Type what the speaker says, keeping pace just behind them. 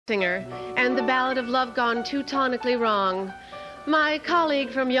singer, and the ballad of love gone teutonically wrong. My colleague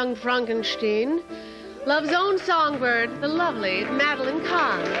from Young Frankenstein, love's own songbird, the lovely Madeline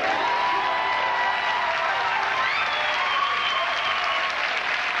Kahn.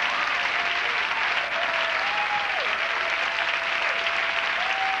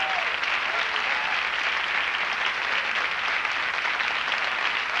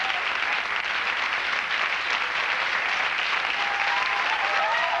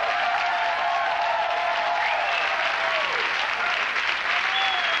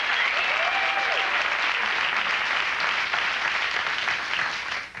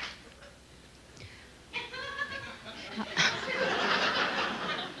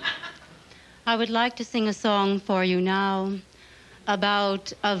 I would like to sing a song for you now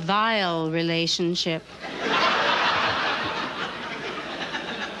about a vile relationship.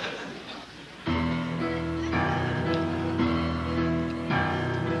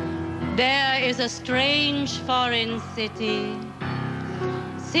 There is a strange foreign city,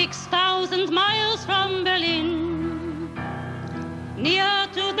 6,000 miles from Berlin, near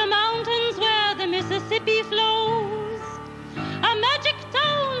to the mountains where the Mississippi flows, a magic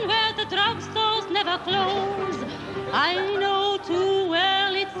town where the drugstores never close. I know too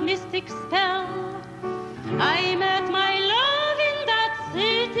well its mystic spell. I met my love in that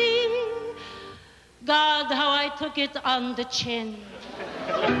city. God, how I took it on the chin.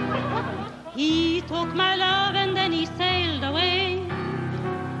 He took my love and then he sailed away,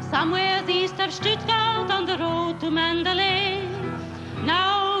 somewhere east of Stuttgart on the road to Mandalay.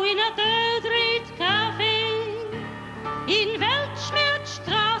 Now in a third-rate cafe in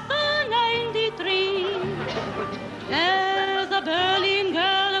Weltschmerzstraße 93, there's a Berlin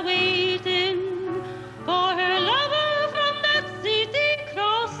girl waiting for her lover from that city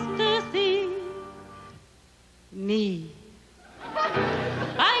across the sea. Me.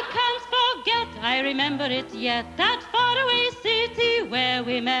 I can't forget, I remember it yet, that faraway city where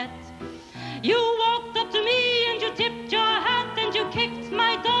we met. You walked up to me and you tipped your hat and you kicked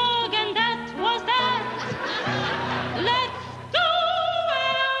my dog, and that was that. Let's go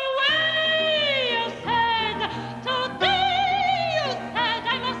away, you said. Today, you said,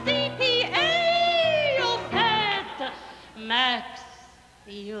 I'm a CPA, you said. Max,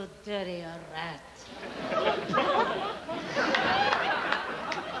 you dirty rat.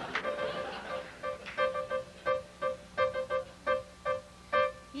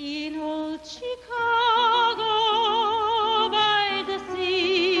 In old Chicago by the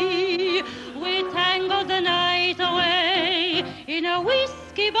sea, we tangled the night away in a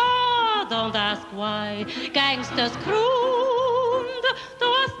whiskey bar, don't ask why. Gangsters crooned to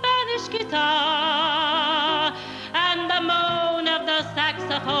a Spanish guitar, and the moan of the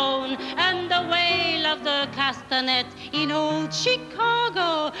saxophone and the wail of the castanet. In old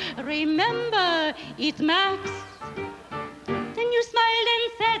Chicago, remember it, Max? Then you smiled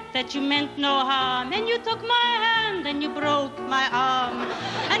and said that you meant no harm, and you took my hand and you broke my arm.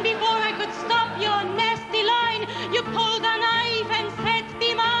 And before I could stop your nasty line, you pulled a knife and said,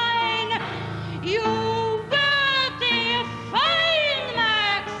 be mine. You were fine,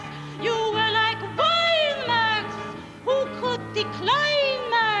 Max. You were like wine, Max. Who could decline,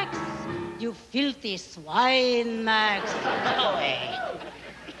 Max? You filthy swine, Max. Go away.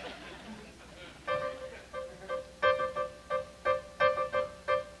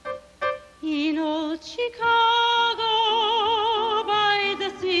 In old Chicago by the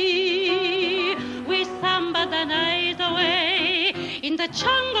sea, we samba the night away in the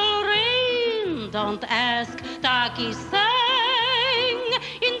jungle rain, don't ask. Darky sang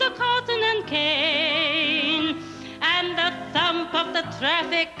in the cotton and cane, and the thump of the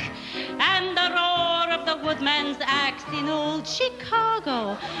traffic and the roar of the woodman's axe. In old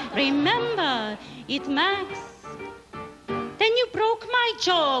Chicago, remember it, Max? Then you broke my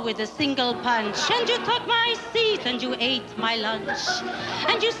jaw with a single punch, and you took my seat and you ate my lunch,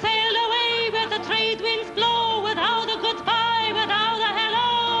 and you sailed away where the trade winds blow, without a goodbye, without a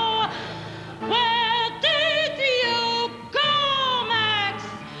hello. Where did you go, Max?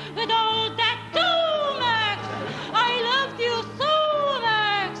 With all that do, Max? I loved you so,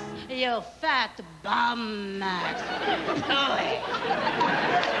 Max. You fat bum, Max.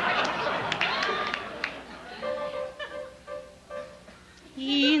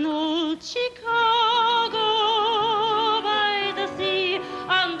 In old Chicago by the sea,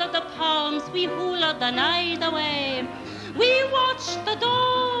 under the palms we hula the night away. We watched the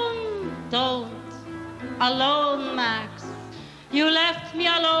dawn, don't, alone, Max. You left me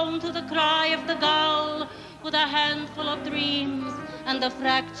alone to the cry of the gull, with a handful of dreams and a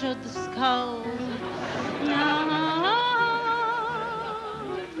fractured skull.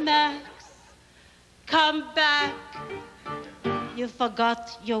 Max, come back. You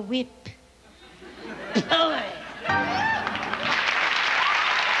forgot your whip. Boy.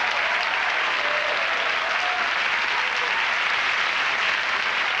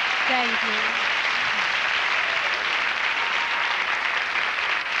 Thank you.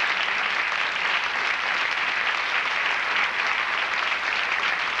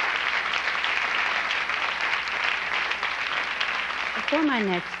 For my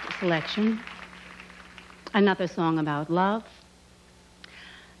next selection, another song about love.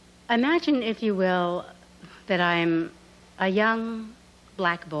 Imagine, if you will, that I'm a young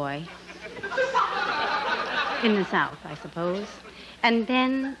black boy in the South, I suppose, and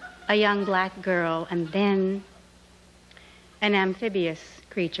then a young black girl, and then an amphibious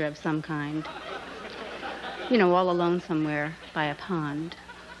creature of some kind, you know, all alone somewhere by a pond.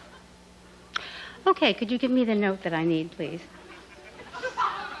 Okay, could you give me the note that I need, please?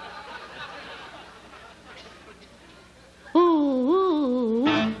 Ooh,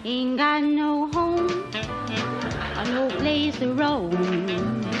 ain't got no home or no place to roam.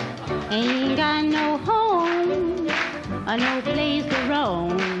 Ain't got no home or no place to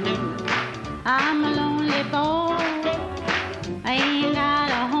roam. I'm a lonely boy. I ain't got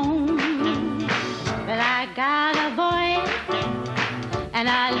a home, but I got a voice, and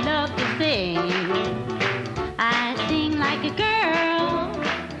I love to sing. I sing like a girl,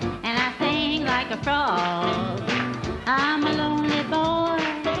 and I sing like a frog. I'm a lonely boy.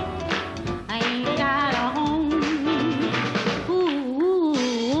 I ain't got a home. Ooh,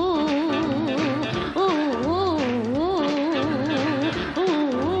 ooh, ooh,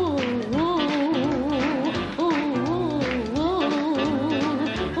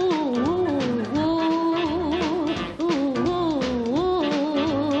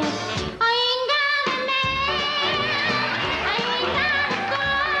 ooh, I ain't got a man. I ain't got a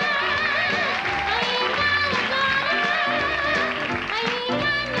gun. I ain't got a daughter. I ain't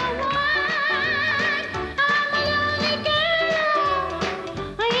got no one. I'm a lonely girl.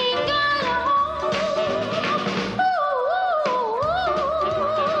 I ain't got a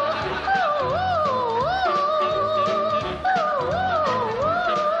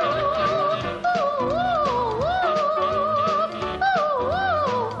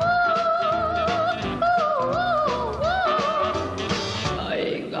I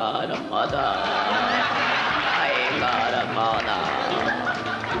ain't got a mother. I ain't got a mother.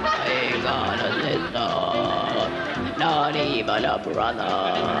 I ain't got a sister. Not even a brother.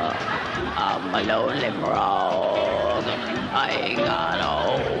 I'm a lonely frog. I ain't got a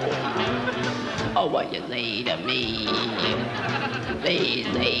home. Oh, what you say to me? Please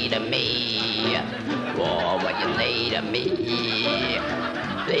say to me. Oh, what you say to me?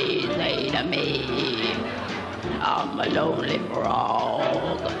 Please say to me. I'm a lonely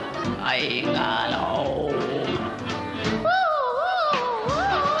frog. I ain't got a